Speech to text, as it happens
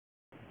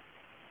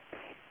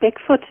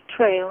Bigfoot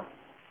Trail.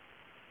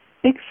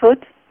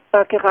 Bigfoot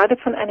war gerade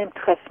von einem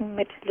Treffen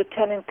mit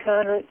Lieutenant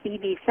Colonel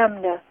E.D.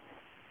 Sumner,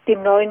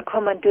 dem neuen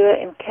Kommandeur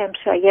in Camp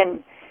Cheyenne,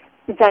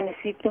 in seine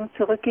Siedlung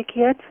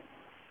zurückgekehrt,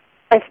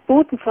 als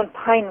Boten von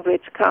Pine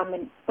Ridge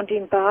kamen und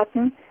ihn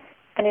baten,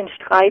 einen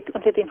Streit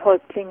unter den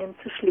Häuptlingen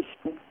zu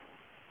schlichten.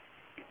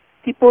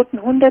 Sie boten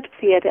 100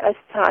 Pferde als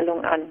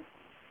Zahlung an.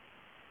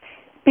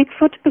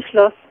 Bigfoot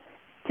beschloss,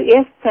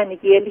 zuerst seine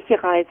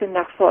jährliche Reise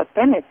nach Fort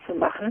Bennett zu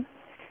machen,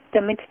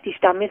 damit die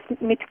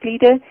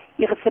Stammesmitglieder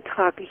ihre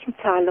vertraglichen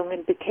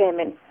Zahlungen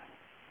bekämen,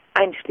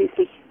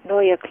 einschließlich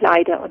neuer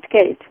Kleider und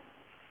Geld.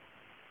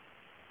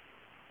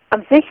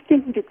 Am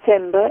 16.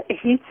 Dezember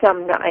erhielt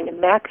Sumner eine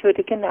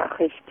merkwürdige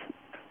Nachricht.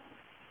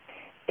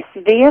 Es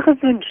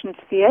wäre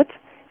wünschenswert,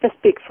 dass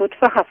Bigfoot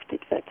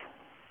verhaftet wird.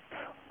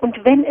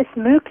 Und wenn es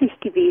möglich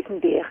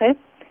gewesen wäre,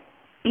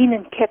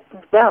 ihnen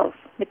Captain Wells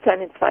mit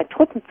seinen 2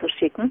 Truppen zu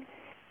schicken,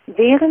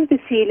 wären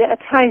Befehle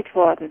erteilt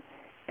worden,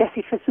 dass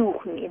sie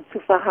versuchen, ihn zu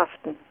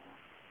verhaften.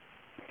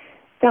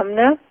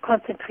 Sumner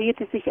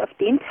konzentrierte sich auf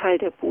den Teil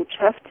der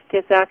Botschaft,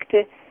 der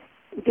sagte,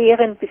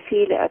 wären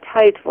Befehle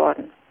erteilt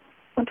worden,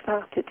 und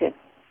wartete.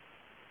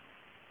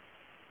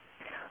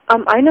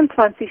 Am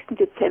 21.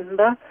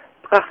 Dezember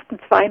brachten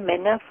 2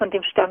 Männer von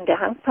dem Stamm der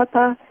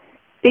Hankpapa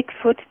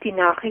Bigfoot die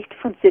Nachricht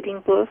von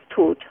Sitting Bulls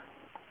Tod.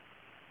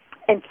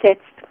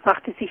 Entsetzt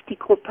machte sich die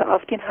Gruppe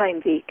auf den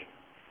Heimweg.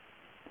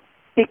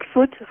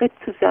 Bigfoot ritt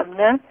zu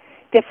Sumner,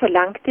 der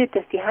verlangte,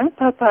 dass die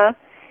Hankpapa,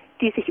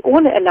 die sich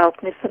ohne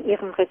Erlaubnis von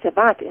ihrem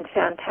Reservat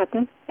entfernt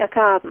hatten,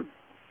 ergaben.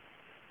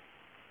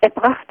 Er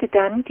brachte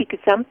dann die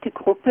gesamte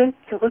Gruppe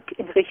zurück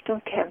in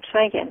Richtung Camp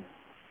Cheyenne.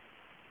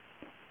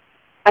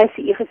 Als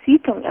sie ihre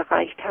Siedlung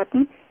erreicht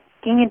hatten,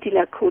 gingen die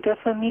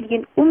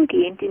Lakota-Familien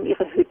umgehend in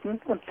ihre Hütten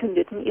und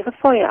zündeten ihre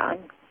Feuer an.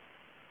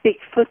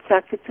 Bigfoot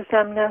sagte zu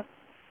Sumner,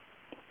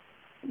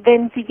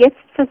 wenn Sie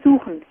jetzt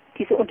versuchen,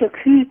 diese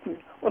unterkühlten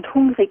und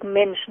hungrigen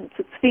Menschen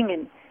zu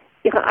zwingen,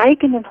 ihre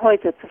eigenen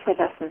Häuser zu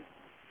verlassen,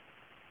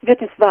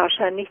 wird es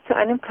wahrscheinlich zu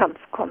einem Kampf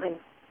kommen.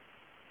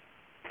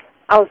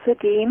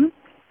 Außerdem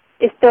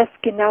ist das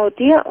genau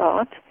der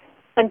Ort,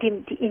 an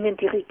dem Ihnen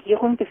die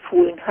Regierung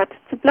befohlen hat,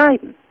 zu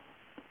bleiben.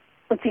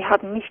 Und Sie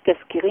haben nicht das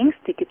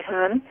Geringste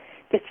getan,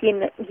 dass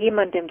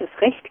jemandem das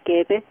Recht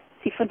gäbe,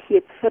 Sie von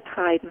hier zu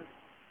vertreiben.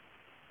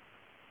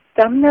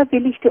 Sumner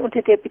willigte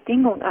unter der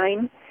Bedingung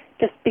ein,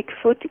 dass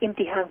Bigfoot ihm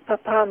die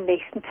Hankpapa am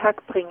nächsten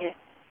Tag bringe.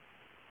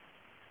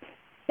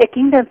 Er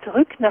ging dann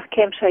zurück nach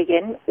Camp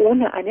Cheyenne,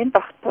 ohne einen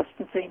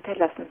Wachtposten zu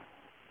hinterlassen.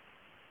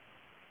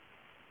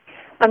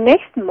 Am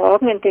nächsten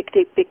Morgen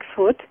entdeckte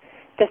Bigfoot,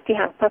 dass die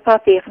Hankpapa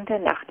während der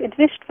Nacht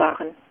entwischt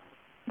waren,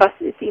 was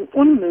es ihm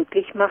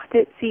unmöglich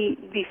machte, sie,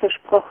 wie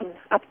versprochen,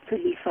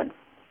 abzuliefern.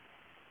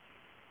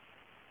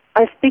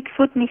 Als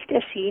Bigfoot nicht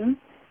erschien,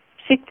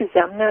 schickte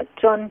Sumner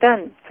John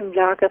Dunn zum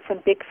Lager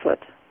von Bigfoot.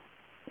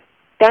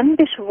 Dunn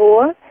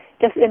beschwor,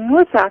 dass er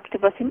nur sagte,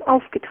 was ihm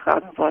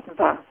aufgetragen worden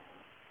war.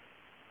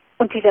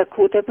 Und die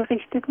Lakota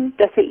berichteten,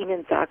 dass er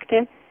ihnen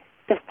sagte,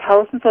 dass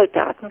 1000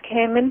 Soldaten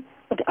kämen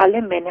und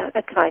alle Männer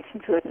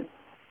ergreifen würden.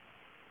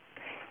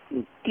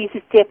 Dies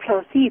ist sehr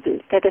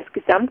plausibel, da das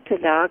gesamte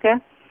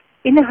Lager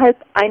innerhalb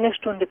einer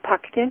Stunde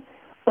packte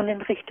und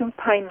in Richtung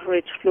Pine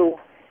Ridge floh,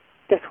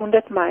 das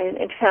 100 Meilen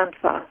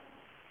entfernt war.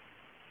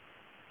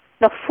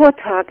 Noch vor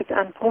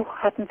Tagesanbruch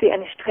hatten sie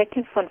eine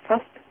Strecke von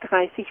fast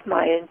 30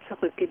 Meilen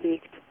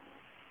zurückgelegt.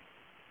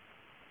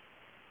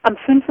 Am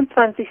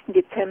 25.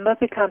 Dezember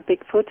bekam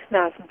Bigfoot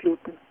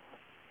Nasenbluten.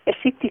 Er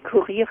schickte die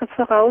Kuriere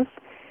voraus,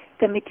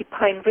 damit die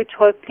Pine Ridge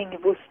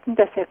Häuptlinge wussten,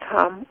 dass er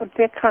kam und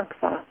sehr krank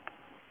war.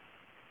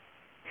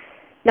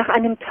 Nach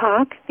einem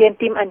Tag, während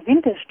dem ein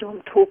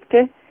Wintersturm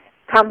tobte,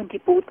 kamen die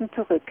Boten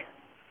zurück.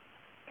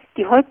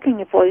 Die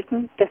Häuptlinge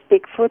wollten, dass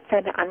Bigfoot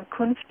seine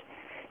Ankunft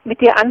mit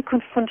der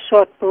Ankunft von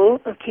Short Bull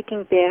und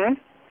Kicking Bear,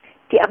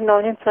 die am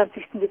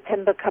 29.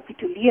 Dezember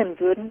kapitulieren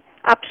würden,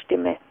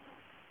 abstimme.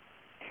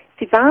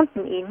 Sie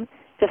warnten ihn,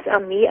 dass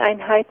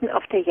Armeeeinheiten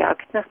auf der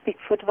Jagd nach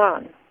Bigfoot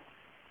waren.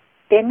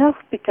 Dennoch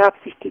begab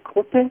sich die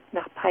Gruppe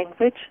nach Pine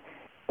Ridge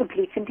und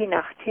lief in die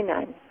Nacht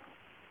hinein.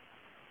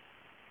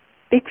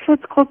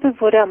 Bigfoots Gruppe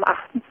wurde am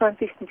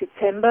 28.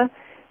 Dezember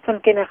von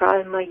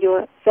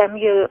Generalmajor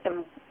Samuel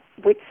M.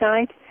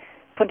 Whitside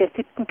von der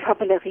 7.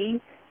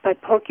 Kavallerie bei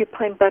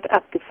Porcupine Butte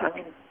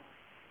abgefangen.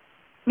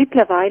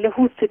 Mittlerweile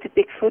hustete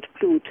Bigfoot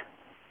Blut.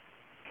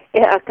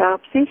 Er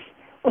ergab sich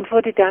und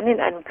wurde dann in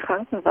einem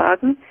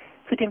Krankenwagen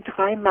zu dem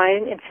 3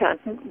 Meilen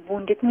entfernten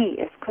Wounded Knee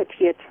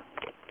eskortiert.